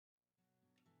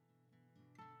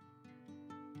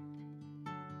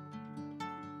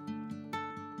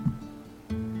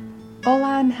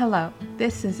Hola and hello.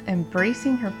 This is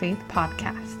Embracing Her Faith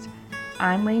podcast.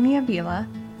 I'm Rainy Avila,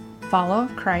 follower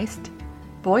of Christ,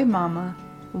 boy mama,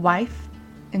 wife,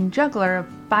 and juggler of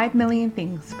 5 million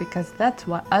things because that's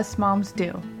what us moms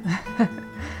do.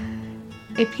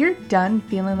 If you're done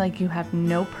feeling like you have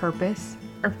no purpose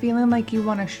or feeling like you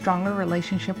want a stronger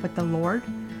relationship with the Lord,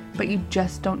 but you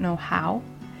just don't know how,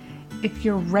 if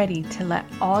you're ready to let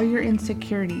all your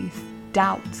insecurities,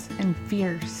 doubts, and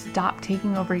fears stop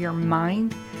taking over your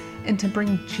mind and to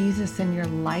bring Jesus in your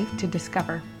life to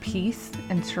discover peace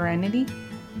and serenity,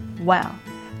 well,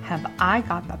 have I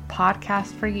got the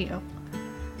podcast for you.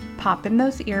 Pop in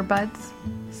those earbuds,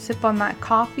 sip on that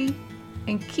coffee,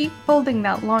 and keep folding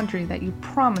that laundry that you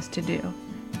promised to do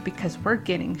because we're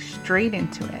getting straight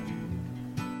into it.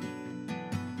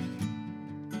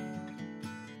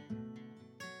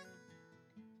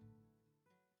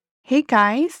 Hey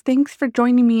guys, thanks for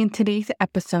joining me in today's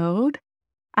episode.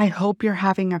 I hope you're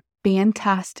having a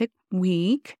fantastic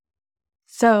week.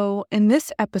 So, in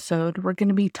this episode, we're going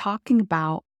to be talking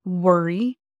about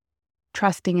worry,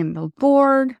 trusting in the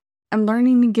Lord, and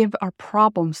learning to give our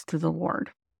problems to the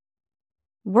Lord.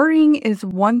 Worrying is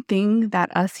one thing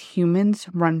that us humans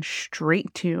run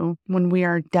straight to when we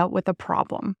are dealt with a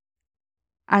problem.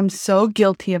 I'm so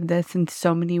guilty of this in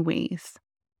so many ways.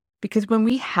 Because when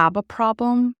we have a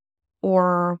problem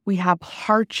or we have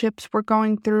hardships we're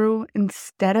going through,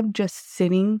 instead of just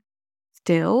sitting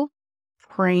still,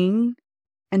 praying,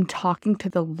 and talking to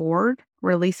the Lord,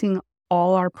 releasing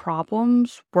all our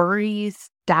problems,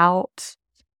 worries, doubts,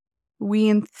 we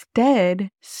instead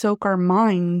soak our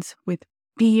minds with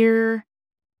fear,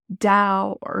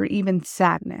 doubt, or even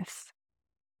sadness.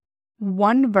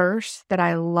 One verse that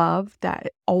I love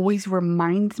that always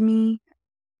reminds me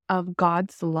of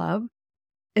God's love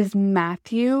is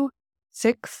Matthew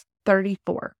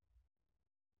 6:34.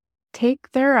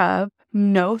 Take thereof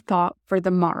no thought for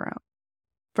the morrow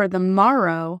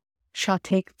shall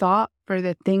take thought for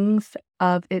the things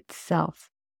of itself.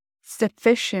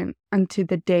 Sufficient unto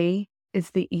the day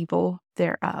is the evil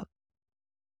thereof.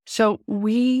 So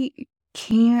we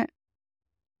can't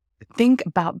think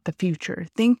about the future,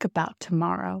 think about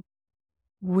tomorrow.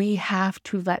 We have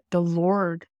to let the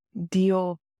Lord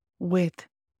deal with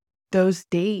those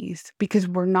days because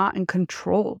we're not in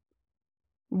control.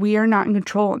 We are not in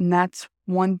control. And that's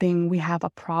one thing we have a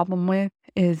problem with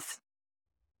is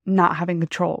not having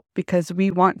control because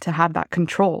we want to have that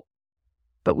control.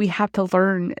 But we have to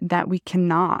learn that we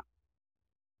cannot.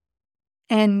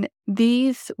 And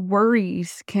these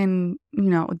worries can,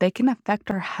 they can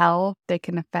affect our health. They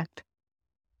can affect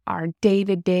our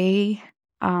day-to-day.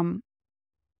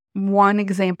 One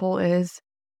example is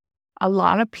a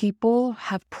lot of people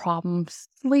have problems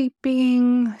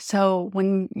sleeping. So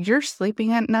when you're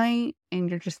sleeping at night and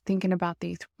you're just thinking about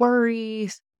these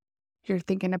worries, you're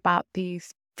thinking about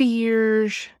these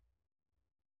fears,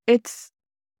 it's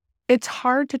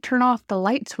hard to turn off the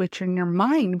light switch in your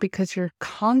mind because you're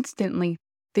constantly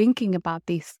thinking about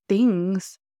these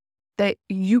things that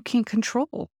you can't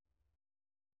control.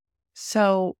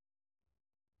 So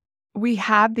we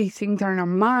have these things in our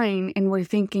mind and we're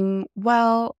thinking,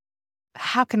 well,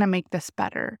 how can I make this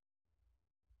better?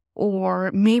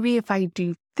 Or maybe if I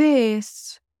do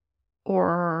this,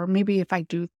 or maybe if I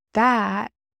do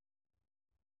that,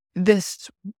 this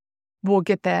will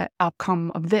get the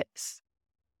outcome of this.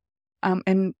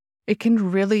 And it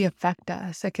can really affect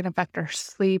us. It can affect our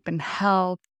sleep and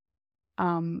health.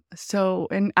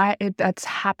 That's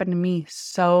happened to me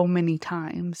so many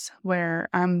times where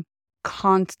I'm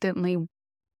constantly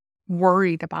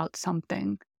worried about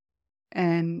something.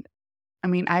 And I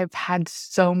mean, I've had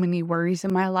so many worries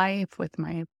in my life with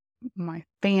my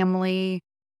family,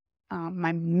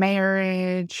 my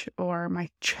marriage, or my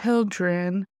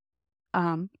children.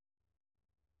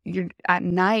 You're at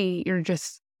night, you're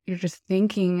just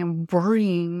thinking and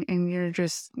worrying, and you're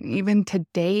just even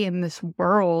today in this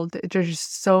world, there's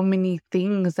just so many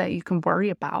things that you can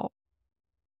worry about.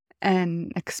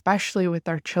 And especially with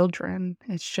our children,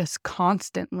 it's just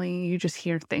constantly, you just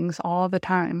hear things all the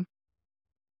time.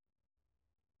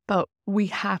 But we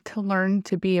have to learn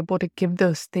to be able to give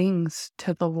those things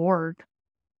to the Lord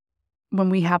when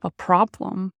we have a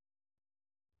problem.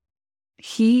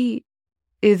 He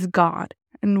is God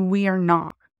and we are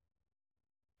not.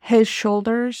 His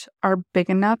shoulders are big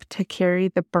enough to carry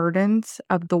the burdens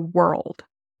of the world.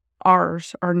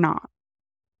 Ours are not.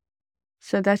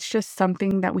 So that's just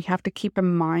something that we have to keep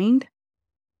in mind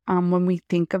when we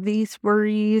think of these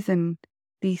worries and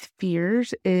these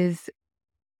fears is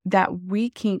that we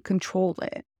can't control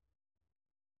it.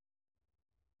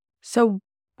 So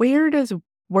where does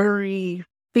worry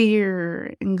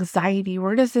fear, anxiety?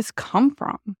 Where does this come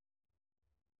from?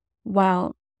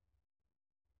 Well,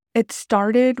 it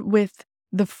started with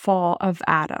the fall of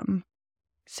Adam.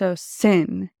 So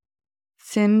sin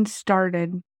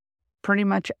started pretty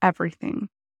much everything.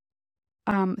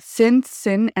 Since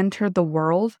sin entered the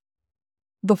world,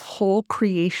 the whole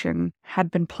creation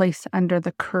had been placed under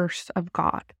the curse of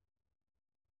God.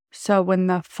 So when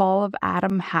the fall of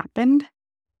Adam happened,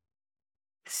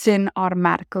 sin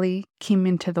automatically came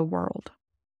into the world.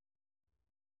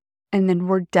 And then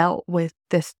we're dealt with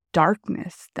this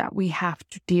darkness that we have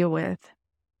to deal with.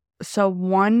 So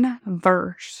one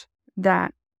verse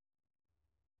that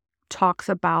talks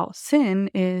about sin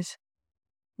is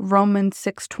Romans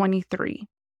 6:23.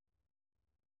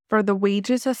 For the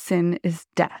wages of sin is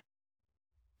death,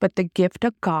 but the gift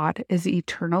of God is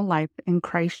eternal life in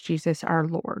Christ Jesus our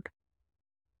Lord.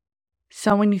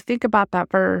 So when you think about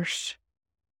that verse,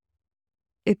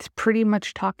 it's pretty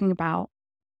much talking about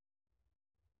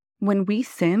when we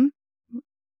sin,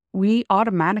 we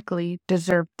automatically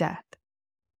deserve death.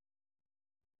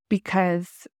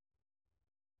 Because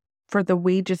for the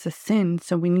wages of sin,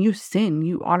 so when you sin,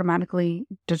 you automatically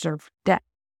deserve death.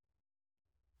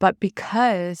 But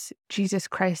because Jesus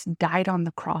Christ died on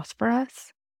the cross for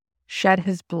us, shed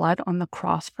his blood on the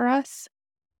cross for us,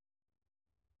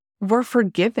 we're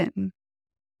forgiven.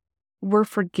 We're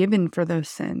forgiven for those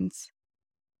sins.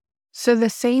 So the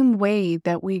same way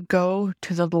that we go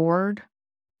to the Lord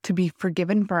to be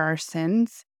forgiven for our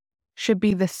sins should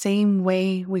be the same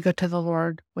way we go to the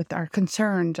Lord with our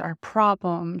concerns, our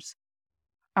problems,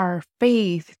 our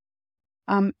faith.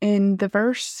 In the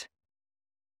verse,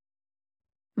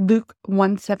 Luke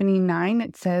 1:79,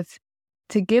 it says,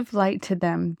 to give light to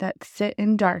them that sit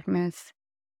in darkness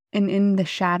and in the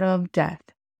shadow of death,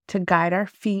 to guide our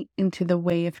feet into the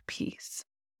way of peace.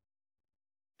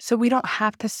 So we don't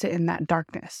have to sit in that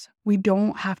darkness. We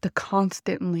don't have to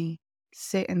constantly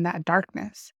sit in that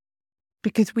darkness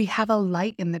because we have a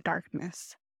light in the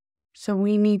darkness. So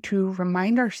we need to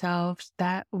remind ourselves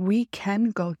that we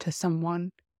can go to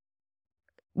someone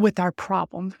with our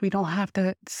problems. We don't have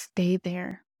to stay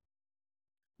there.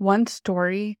 One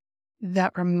story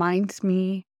that reminds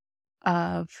me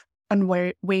of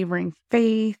unwavering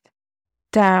faith,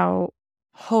 doubt,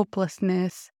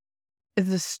 hopelessness is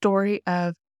the story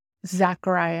of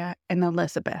Zachariah and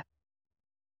Elizabeth.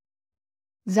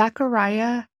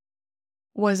 Zachariah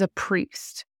was a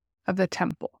priest of the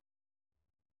temple.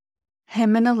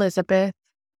 Him and Elizabeth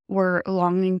were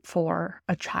longing for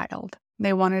a child.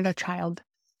 They wanted a child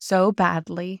so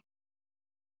badly.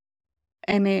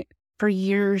 And for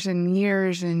years and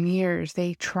years and years,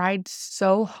 they tried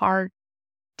so hard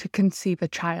to conceive a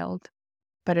child,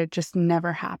 but it just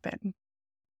never happened.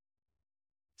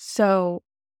 So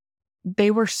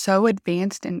they were so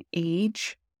advanced in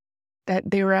age that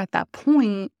they were at that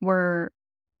point where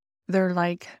they're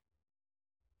like,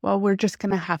 well, we're just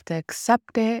going to have to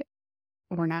accept it.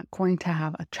 We're not going to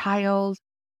have a child.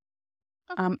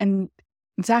 And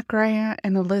Zachariah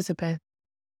and Elizabeth,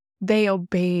 they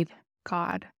obeyed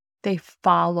God. They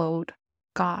followed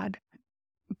God.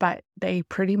 But they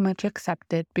pretty much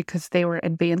accepted, because they were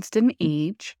advanced in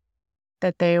age,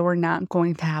 that they were not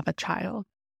going to have a child.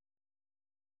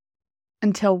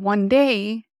 Until one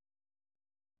day,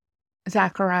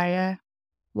 Zachariah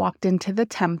walked into the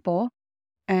temple,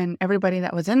 and everybody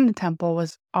that was in the temple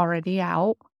was already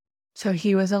out. So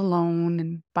he was alone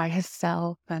and by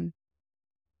himself.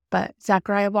 But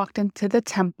Zachariah walked into the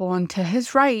temple, and to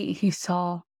his right, he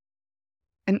saw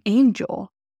an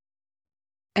angel.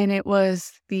 And it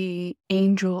was the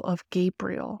angel of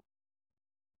Gabriel.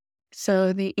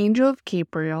 So the angel of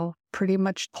Gabriel pretty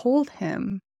much told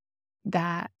him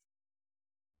that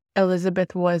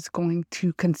Elizabeth was going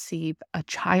to conceive a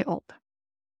child.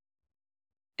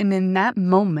 And in that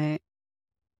moment,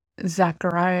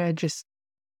 Zachariah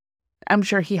I'm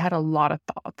sure he had a lot of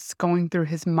thoughts going through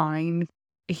his mind.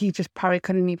 He just probably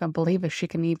couldn't even believe if she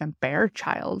can even bear a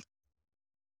child.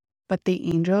 But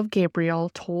the angel of Gabriel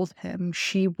told him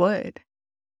she would,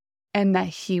 and that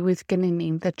he was going to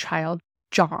name the child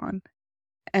John,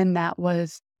 and that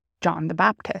was John the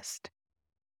Baptist.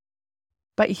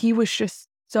 But he was just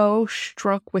so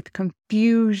struck with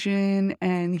confusion,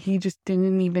 and he just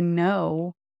didn't even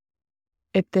know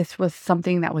if this was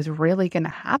something that was really going to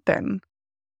happen.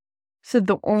 So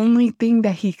the only thing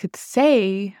that he could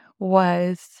say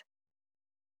was,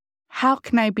 how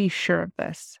can I be sure of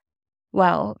this?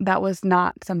 Well, that was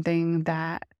not something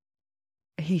that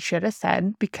he should have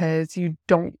said, because you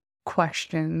don't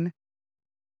question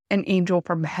an angel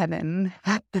from heaven.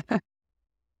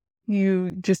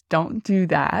 You just don't do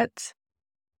that.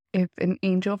 if an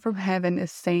angel from heaven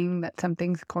is saying that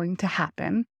something's going to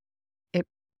happen, it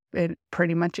it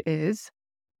pretty much is.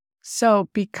 So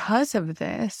because of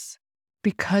this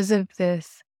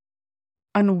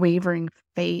unwavering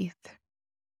faith,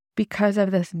 because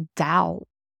of this doubt,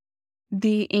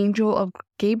 the angel of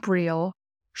Gabriel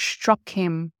struck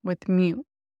him with mute.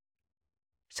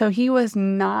 So he was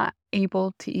not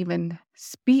able to even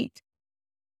speak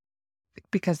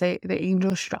because the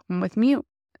angel struck him with mute.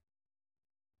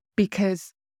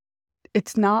 Because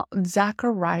it's not,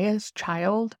 Zachariah's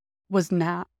child was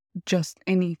not just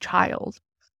any child.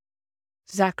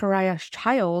 Zachariah's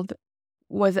child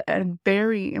was a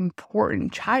very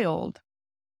important child.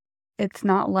 It's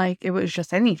not like it was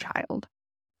just any child.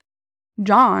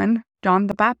 John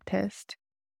the Baptist,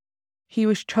 he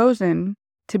was chosen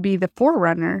to be the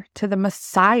forerunner to the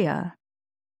Messiah.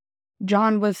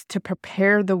 John was to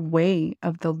prepare the way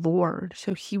of the Lord,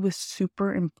 so he was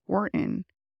super important.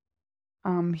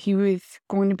 He was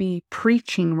going to be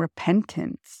preaching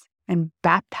repentance and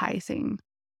baptizing.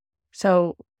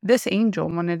 So this angel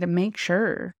wanted to make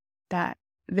sure that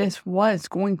this was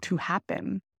going to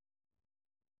happen.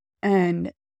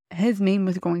 And his name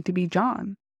was going to be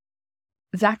John.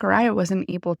 Zachariah wasn't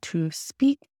able to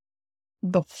speak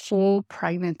the whole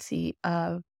pregnancy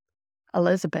of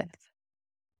Elizabeth.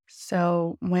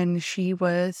 So when she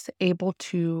was able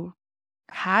to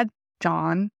have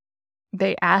John,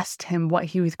 they asked him what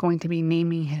he was going to be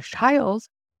naming his child,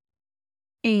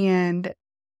 and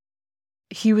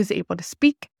he was able to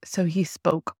speak. So he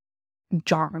spoke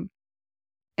John.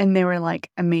 And they were like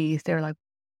amazed. They were like,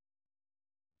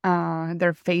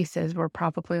 their faces were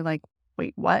probably like,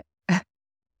 wait, what?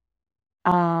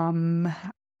 John?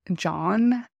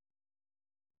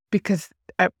 Because,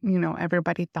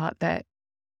 everybody thought that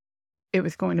it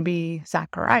was going to be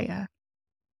Zachariah.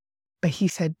 But he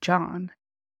said John.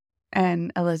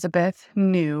 And Elizabeth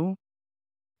knew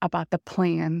about the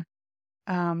plan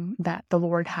that the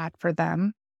Lord had for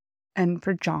them and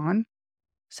for John.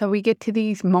 So we get to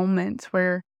these moments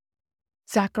where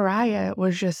Zachariah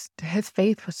was just, his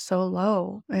faith was so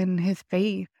low, and his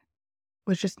faith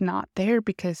was just not there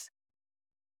because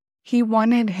him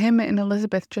and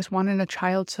Elizabeth just wanted a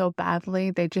child so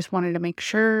badly. They just wanted to make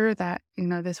sure that,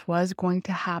 this was going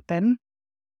to happen.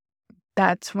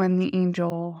 That's when the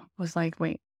angel was like,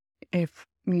 wait, if,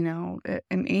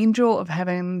 an angel of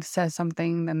heaven says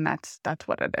something, then that's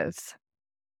what it is.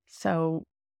 So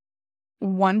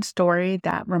one story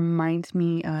that reminds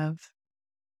me of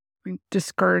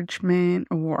discouragement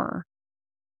or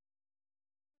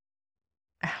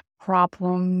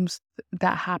problems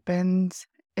that happens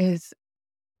is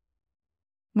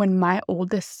when my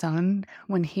oldest son,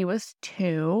 when he was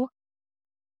 2,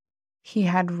 he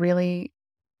had a really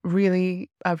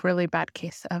bad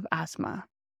case of asthma.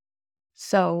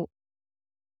 So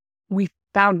we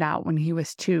found out when he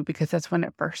was 2 because that's when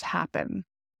it first happened.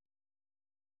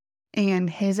 And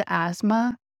his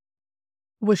asthma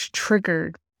was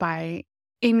triggered by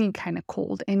any kind of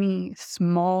cold, any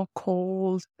small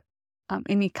cold,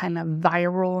 any kind of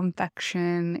viral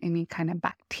infection, any kind of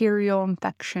bacterial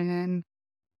infection.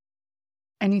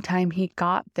 Anytime he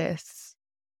got this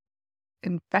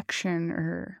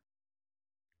infection,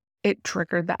 it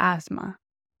triggered the asthma.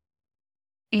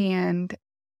 And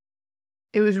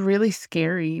it was really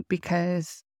scary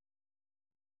because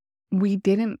we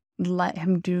didn't let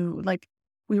him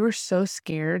we were so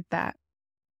scared that,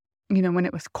 when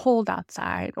it was cold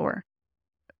outside, or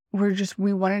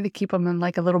we wanted to keep him in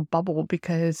like a little bubble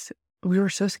because we were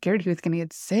so scared he was going to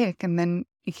get sick and then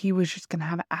he was just going to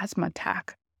have an asthma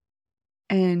attack.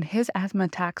 And his asthma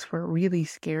attacks were really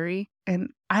scary. And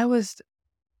I was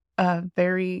a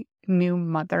very new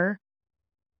mother.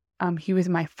 He was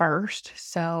my first.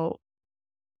 So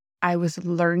I was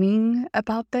learning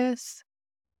about this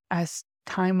as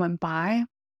time went by.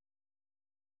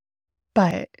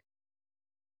 But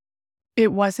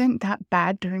it wasn't that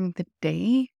bad during the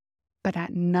day. But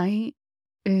at night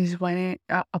is when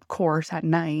of course, at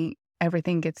night,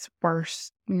 everything gets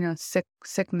worse,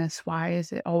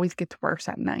 sickness-wise. It always gets worse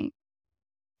at night.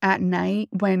 At night,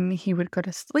 when he would go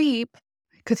to sleep,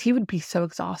 because he would be so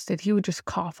exhausted, he would just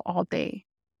cough all day.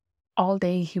 All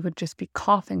day, he would just be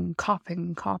coughing,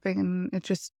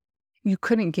 and you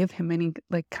couldn't give him any,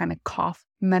 kind of cough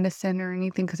medicine or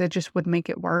anything because it just would make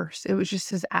it worse. It was just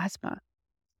his asthma.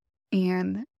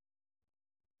 And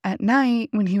at night,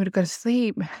 when he would go to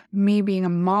sleep, me being a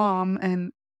mom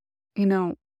and,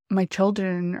 my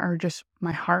children are just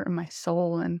my heart and my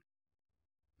soul, and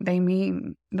they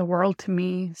mean the world to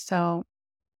me. So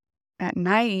at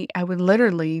night, I would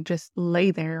literally just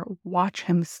lay there, watch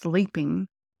him sleeping,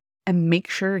 and make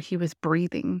sure he was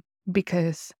breathing,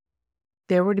 because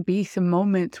there would be some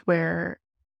moments where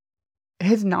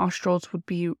his nostrils would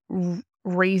be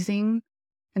raising,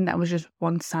 and that was just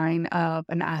one sign of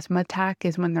an asthma attack,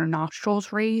 is when their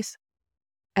nostrils raise.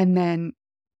 And then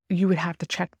you would have to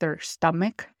check their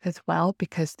stomach as well,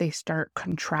 because they start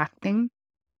contracting,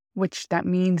 which that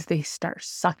means they start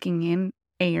sucking in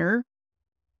air,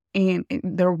 and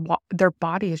their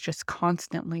body is just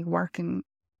constantly working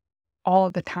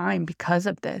all the time because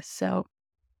of this. So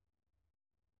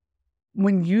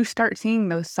when you start seeing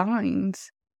those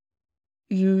signs,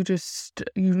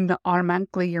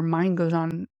 automatically your mind goes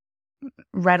on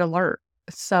red alert.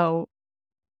 So,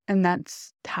 and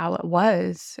that's how it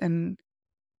was. And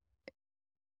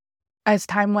as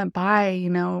time went by,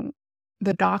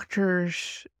 the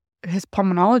doctors, his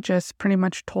pulmonologist pretty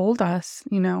much told us,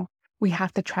 we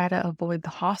have to try to avoid the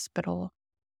hospital.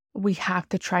 We have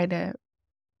to try to,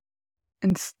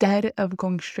 instead of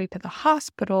going straight to the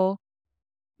hospital,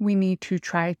 we need to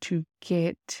try to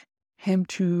get him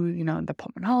to, the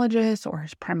pulmonologist or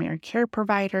his primary care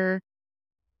provider.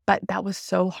 But that was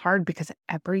so hard, because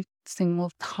every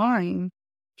single time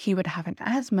he would have an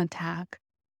asthma attack,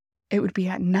 it would be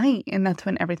at night, and that's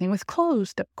when everything was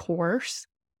closed, of course.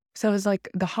 So it was like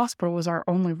the hospital was our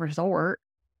only resort.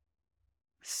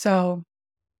 So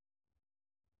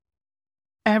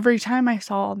every time I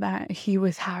saw that he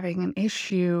was having an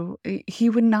issue, he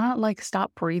would not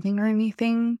stop breathing or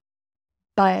anything,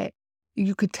 but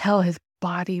you could tell his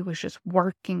body was just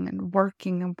working and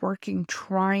working and working,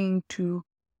 trying to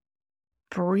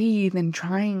breathe and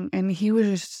trying. And he was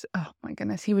just, oh my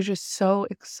goodness, he was just so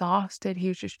exhausted. He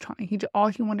was just trying, all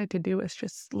he wanted to do was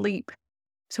just sleep.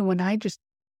 So when I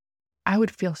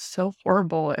would feel so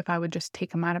horrible if I would just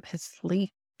take him out of his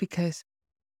sleep, because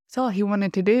that's all he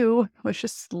wanted to do was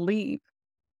just sleep.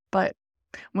 But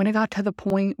when it got to the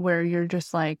point where you're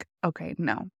just like, okay,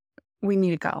 no, we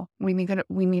need to go. We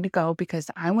need to go,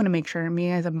 because I want to make sure, me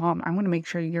as a mom, I want to make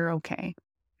sure you're okay.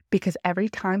 Because every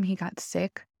time he got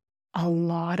sick, a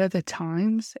lot of the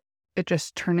times it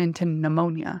just turned into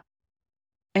pneumonia.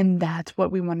 And that's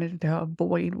what we wanted to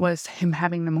avoid, was him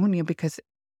having pneumonia, because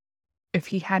if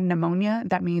he had pneumonia,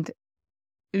 that means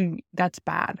that's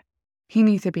bad. He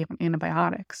needs to be on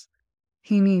antibiotics.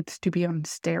 He needs to be on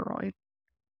steroid.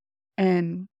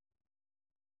 And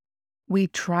we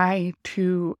try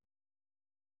to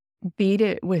beat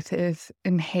it with his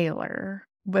inhaler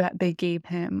that they gave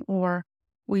him, or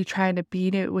we try to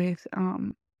beat it with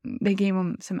they gave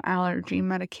him some allergy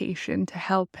medication to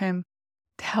help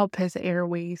his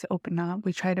airways open up.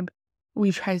 We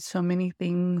tried so many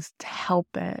things to help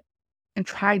it and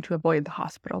tried to avoid the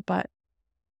hospital, but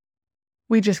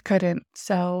we just couldn't.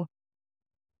 So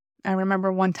I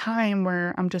remember one time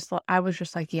where I was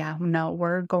just like, yeah, no,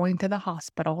 we're going to the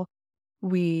hospital.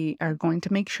 We are going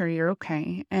to make sure you're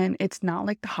okay. And it's not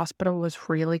like the hospital was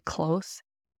really close.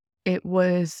 It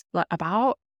was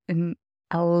about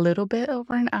a little bit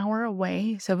over an hour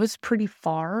away. So it was pretty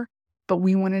far, but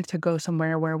we wanted to go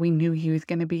somewhere where we knew he was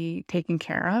going to be taken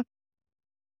care of.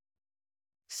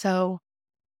 So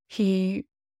I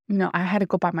had to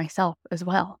go by myself as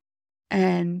well.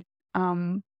 And,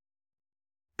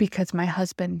 because my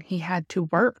husband, he had to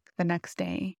work the next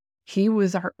day. He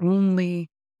was our only,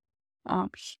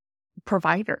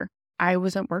 provider. I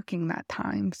wasn't working that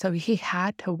time, so he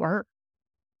had to work.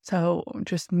 So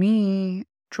just me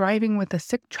driving with a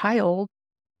sick child,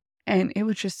 and it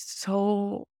was just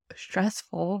so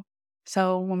stressful.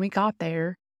 So when we got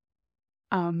there,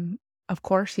 of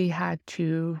course he had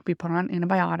to be put on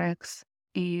antibiotics,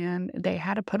 and they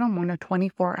had to put him on a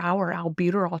 24-hour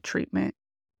albuterol treatment.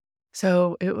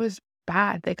 So it was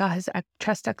bad. They got his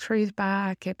chest x-rays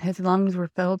back, and his lungs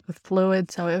were filled with fluid.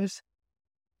 So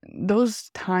those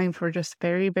times were just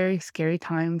very, very scary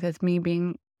times, as me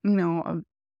being,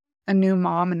 a new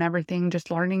mom and everything,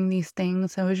 just learning these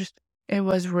things. So it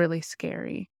was really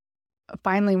scary.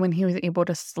 Finally, when he was able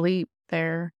to sleep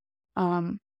there,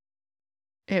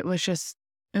 it was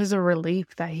a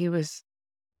relief that he was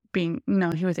he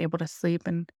was able to sleep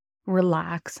and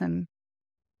relax. And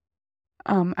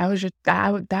I was just,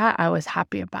 that I was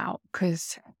happy about,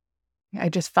 because I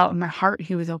just felt in my heart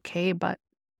he was okay. But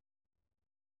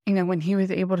when he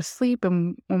was able to sleep,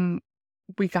 and when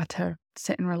we got to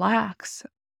sit and relax,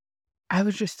 I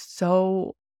just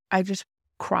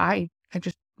cried. I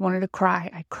just wanted to cry.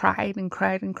 I cried and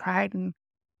cried and cried. And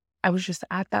I was just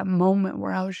at that moment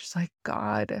where I was just like,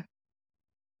 God,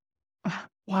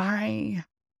 why?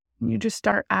 You just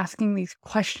start asking these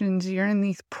questions. You're in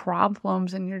these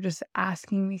problems, and you're just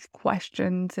asking these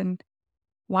questions. And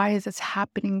why is this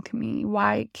happening to me?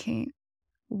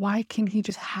 why can't he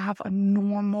just have a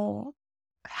normal,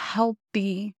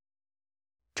 healthy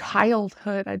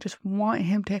childhood? I just want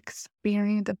him to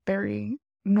experience a very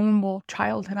normal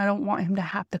childhood. I don't want him to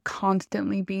have to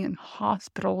constantly be in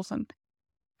hospitals, and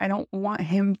I don't want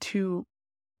him to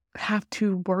have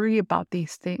to worry about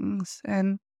these things.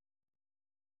 And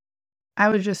I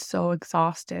was just so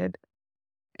exhausted.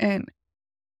 And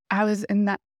I was in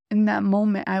that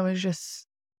moment, I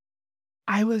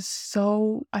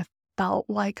felt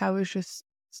like I was just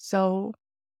so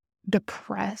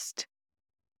depressed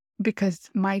because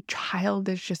my child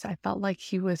I felt like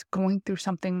he was going through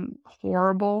something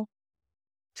horrible.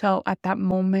 So at that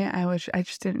moment, I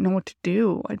just didn't know what to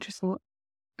do.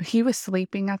 He was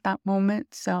sleeping at that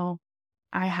moment. So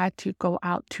I had to go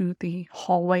out to the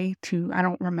hallway I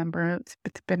don't remember,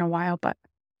 it's been a while, but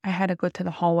I had to go to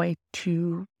the hallway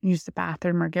to use the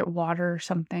bathroom or get water or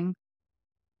something.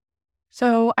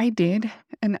 So I did,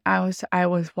 and I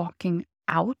was walking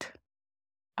out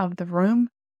of the room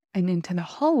and into the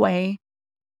hallway.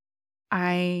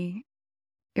 It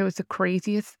was the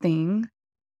craziest thing.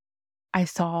 I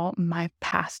saw my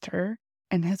pastor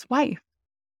and his wife.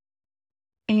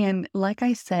 And like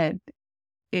I said,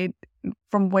 it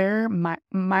from where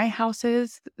my house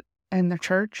is and the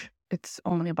church, it's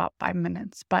only about 5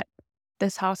 minutes, but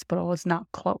this hospital is not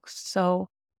close. So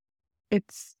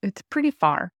it's pretty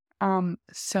far.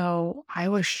 So I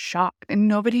was shocked, and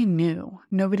nobody knew.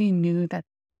 Nobody knew that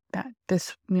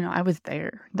this, I was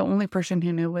there. The only person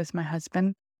who knew was my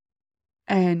husband.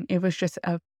 And it was just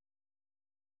a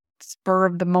spur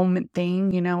of the moment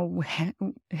thing,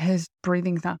 his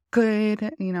breathing's not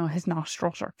good, his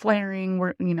nostrils are flaring.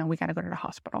 We got to go to the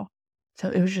hospital. So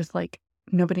it was just like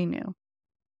nobody knew.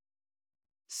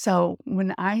 So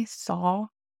when I saw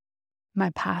my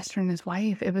pastor and his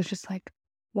wife, it was just like,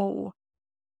 whoa.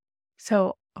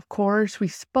 So of course we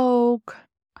spoke.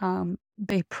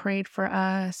 They prayed for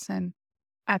us. And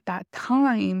at that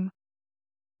time,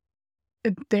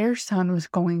 their son was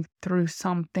going through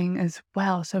something as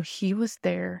well. So he was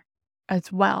there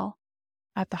as well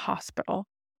at the hospital.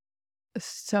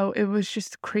 So it was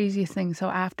just the craziest thing. So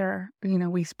after,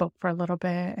 we spoke for a little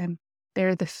bit, and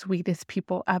they're the sweetest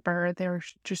people ever. They're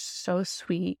just so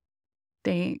sweet.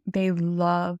 They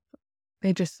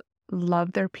just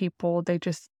love their people. They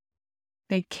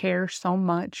care so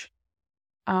much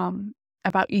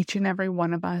about each and every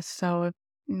one of us. So if,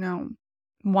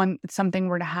 something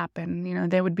were to happen,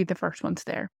 they would be the first ones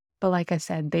there. But like I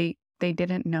said, they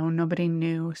didn't know, nobody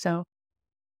knew. So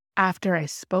after I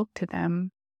spoke to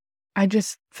them, I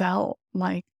just felt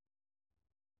like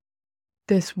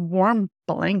this warm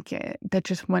blanket that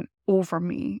just went over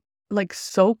me, like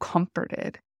so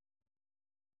comforted.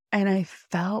 And I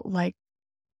felt like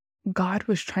God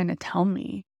was trying to tell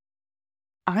me,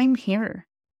 I'm here.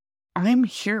 I'm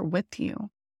here with you.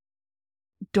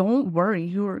 Don't worry,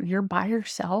 you're by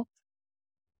yourself,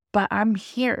 but I'm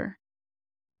here.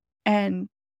 And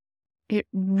it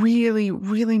really,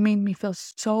 really made me feel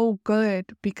so good,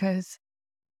 because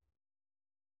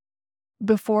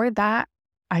before that,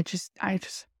 I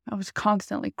was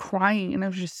constantly crying, and I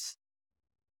just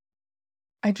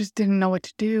didn't know what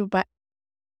to do. But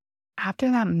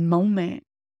after that moment,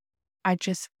 I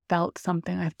just felt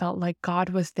something. I felt like God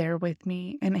was there with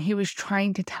me, and he was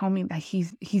trying to tell me that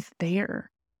he's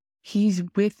there. He's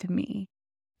with me,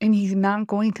 and he's not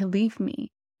going to leave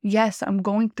me. Yes, I'm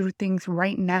going through things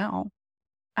right now.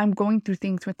 I'm going through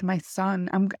things with my son.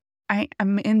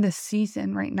 I'm in this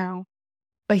season right now,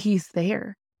 but he's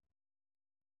there.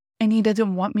 And he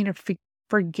doesn't want me to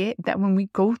forget that when we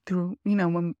go through,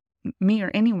 when me or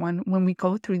anyone, when we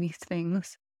go through these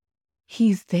things,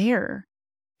 he's there.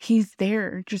 He's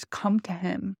there. Just come to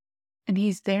him. And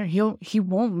he's there. He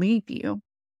won't leave you.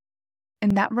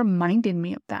 And that reminded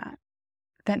me of that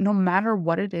no matter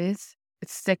what it is,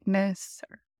 it's sickness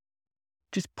or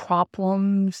just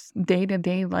problems,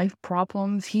 day-to-day life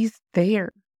problems, he's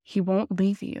there. He won't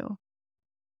leave you.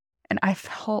 And I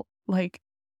felt like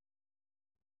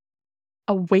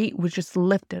a weight was just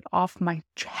lifted off my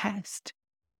chest,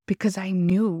 because I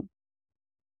knew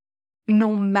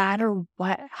no matter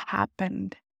what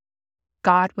happened,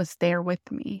 God was there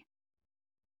with me.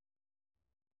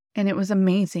 And it was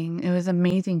amazing. It was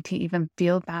amazing to even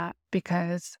feel that,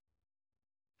 because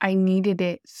I needed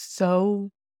it so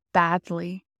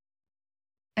badly.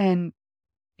 And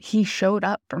he showed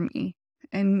up for me,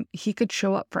 and he could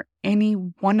show up for any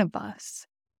one of us.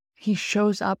 He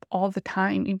shows up all the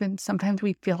time. Even sometimes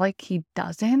we feel like he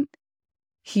doesn't.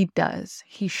 He does.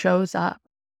 He shows up.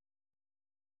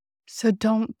 So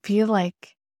don't feel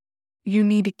like you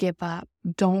need to give up.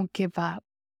 Don't give up.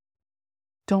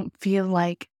 Don't feel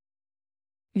like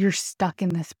you're stuck in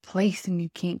this place and you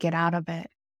can't get out of it.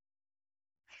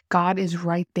 God is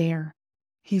right there.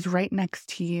 He's right next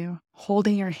to you,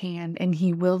 holding your hand, and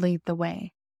He will lead the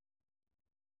way.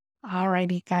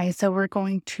 Alrighty, guys. So we're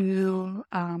going to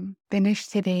finish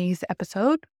today's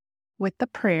episode with the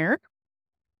prayer.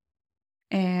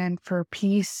 And for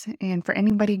peace, and for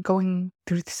anybody going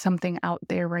through something out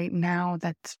there right now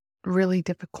that's really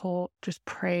difficult, just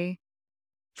pray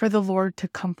for the Lord to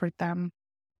comfort them.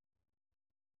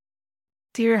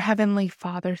 Dear Heavenly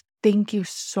Father, thank you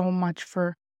so much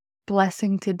for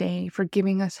blessing today, for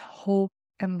giving us hope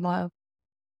and love.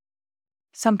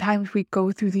 Sometimes we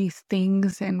go through these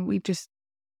things and we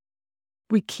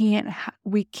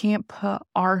can't put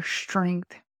our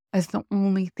strength as the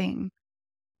only thing,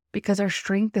 because our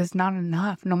strength is not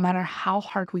enough. No matter how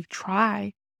hard we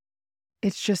try,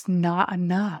 it's just not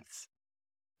enough.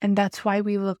 And that's why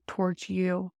we look towards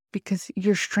you, because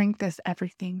your strength is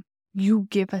everything. You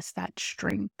give us that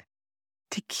strength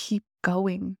to keep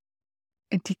going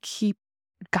and to keep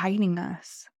guiding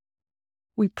us.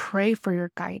 We pray for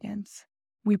your guidance.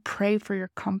 We pray for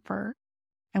your comfort.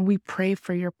 And we pray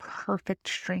for your perfect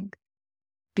strength,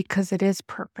 because it is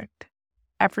perfect.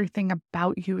 Everything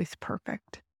about you is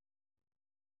perfect.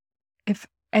 If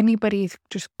anybody's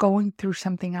just going through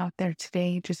something out there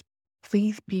today, just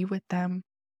please be with them.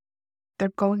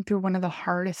 They're going through one of the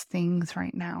hardest things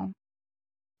right now.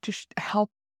 Just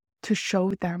help to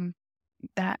show them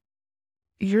that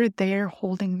you're there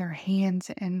holding their hands,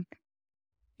 and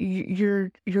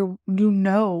you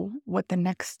know what the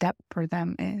next step for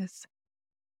them is.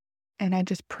 And I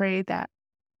just pray that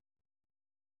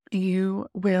you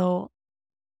will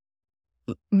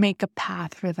make a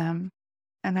path for them.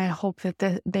 And I hope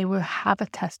that they will have a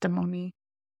testimony,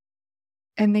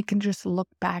 and they can just look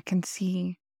back and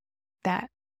see that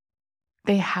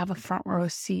they have a front row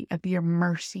seat of your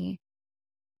mercy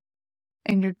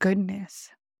and your goodness,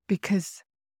 because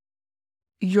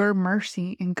your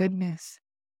mercy and goodness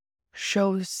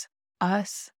shows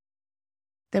us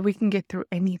that we can get through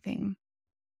anything.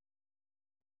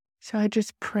 So I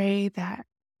just pray that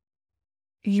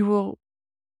you will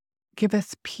give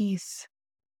us peace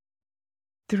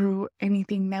through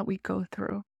anything that we go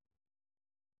through.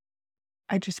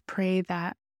 I just pray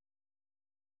that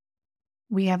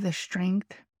we have the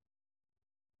strength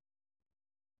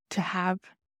to have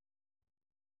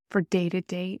for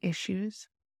day-to-day issues.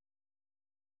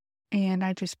 And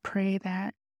I just pray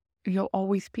that you'll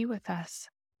always be with us.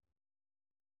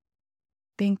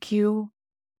 Thank you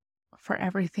for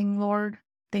everything, Lord.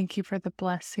 Thank you for the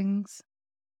blessings.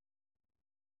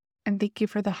 And thank you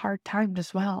for the hard times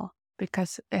as well,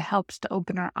 because it helps to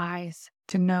open our eyes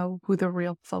to know who the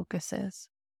real focus is.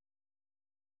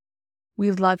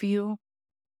 We love you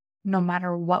no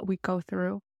matter what we go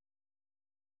through.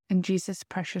 In Jesus'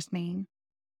 precious name,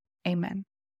 amen.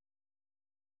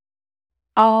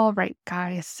 All right,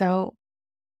 guys. So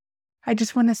I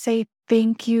just want to say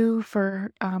thank you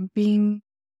for being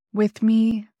with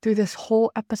me through this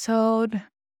whole episode.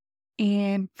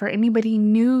 And for anybody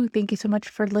new, thank you so much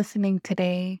for listening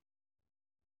today.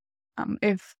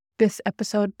 If this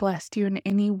episode blessed you in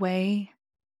any way,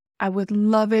 I would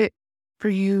love it for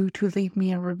you to leave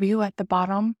me a review at the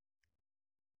bottom,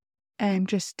 and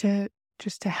just to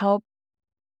help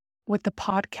with the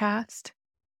podcast.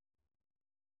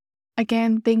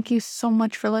 Again, thank you so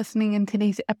much for listening in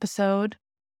today's episode,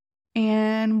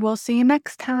 and we'll see you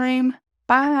next time.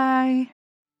 Bye.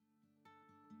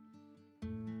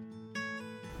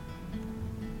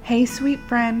 Hey, sweet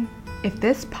friend. If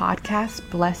this podcast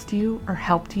blessed you or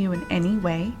helped you in any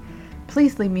way,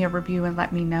 please leave me a review and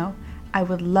let me know. I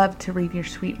would love to read your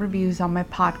sweet reviews on my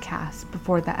podcast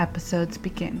before the episodes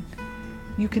begin.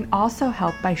 You can also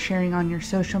help by sharing on your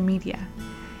social media.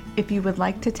 If you would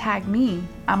like to tag me,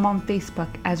 I'm on Facebook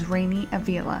as Rainy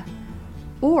Avila.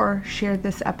 Or share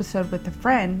this episode with a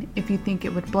friend if you think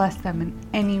it would bless them in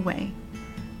any way.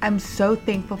 I'm so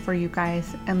thankful for you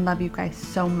guys and love you guys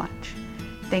so much.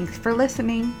 Thanks for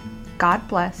listening. God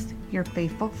bless, your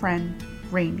faithful friend,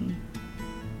 Rainy.